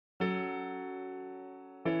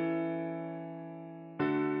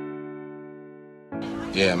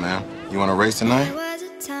Yeah, man. You want to race tonight? There was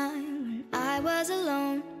a time when I was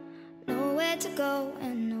alone, nowhere to go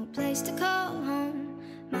and no place to call home.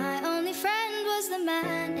 My only friend was the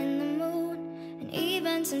man in the moon, and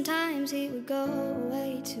even sometimes he would go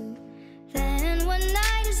away too. Then one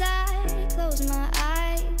night as I closed my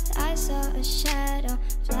eyes, I saw a shadow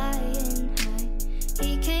flying high.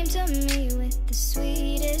 He came to me with the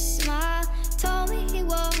sweetest smile, told me he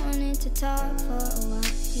wanted to talk for a while.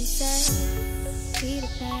 He said, Peter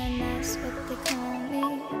Pan, that's what they call me.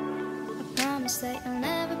 I promise that you'll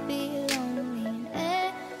never be lonely.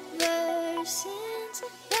 And ever since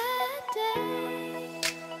that day,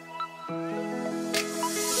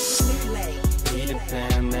 Peter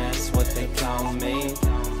Pan, that's what they call me.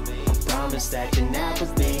 I promise that you'll never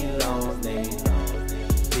be lonely.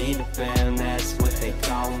 Peter Pan, that's what they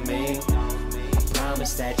call me. I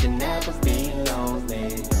promise that you'll never be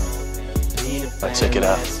lonely. I check it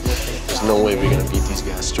out. There's no way we're gonna beat these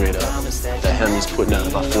guys straight up. The Hemi's putting out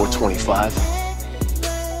about 425.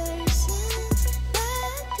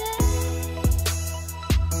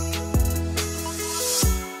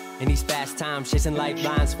 In these fast times, chasing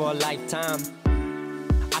lifelines for a lifetime.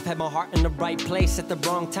 I've had my heart in the right place at the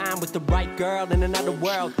wrong time with the right girl in another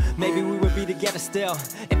world. Maybe we would be together still.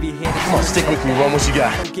 If you hear this, Come on, stick with me, Ron. What you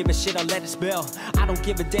got? I don't give a shit, I'll let it spill. I don't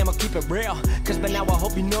give a damn, I'll keep it real. Cause by now I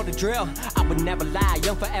hope you know the drill. I would never lie,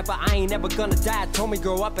 young forever, I ain't ever gonna die. Told me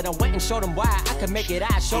grow up and I went and showed them why I could make it.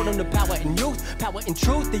 I showed them the power in youth, power in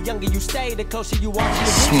truth. The younger you stay, the closer you are to the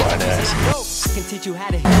Smart ass. I can teach you how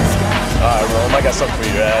to hit the sky. Alright, Ron, I got something for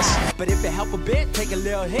your ass. But if it help a bit, take a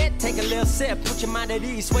little hit, take a little sip. Put your mind at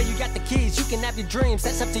ease, swear you got the keys. You can have your dreams,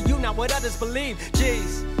 that's up to you, not what others believe.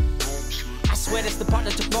 Jeez, I swear that's the part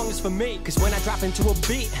that took longest for me. Cause when I drop into a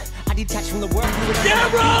beat, I detach from the world. Yeah,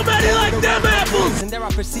 bro, man, you like them apples! And there I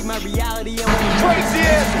perceive my reality and when Crazy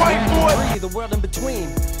ass white boy! the world in between,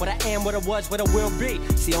 what I am, what I was, what I will be.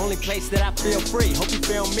 It's the only place that I feel free, hope you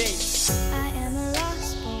feel me. I am a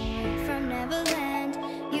lost boy from Neverland,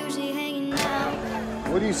 usually hanging out.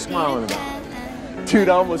 What are you smiling about? Dude,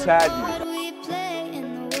 I almost had you. What we play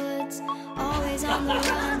in the woods, always on the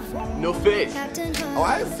run from No face. Captain Hook. Oh,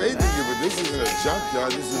 I have faith in you, but this isn't a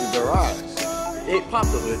junkyard, this is a garage. Hey, pop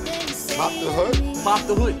the hood. Pop the hood? Pop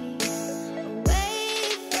the hood.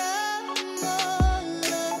 Away from all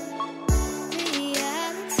of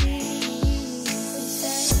reality.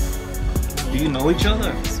 Do you know each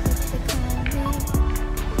other?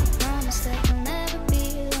 Promise that you'll never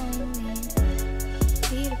be lonely.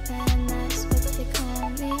 Peter Pan, that's what they call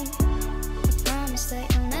me. I promise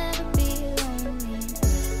that you'll never be lonely.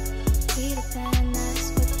 Peter Pan,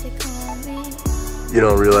 that's what they call me. You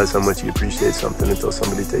don't realize how much you appreciate something until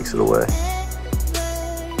somebody takes it away.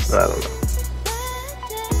 But I don't know.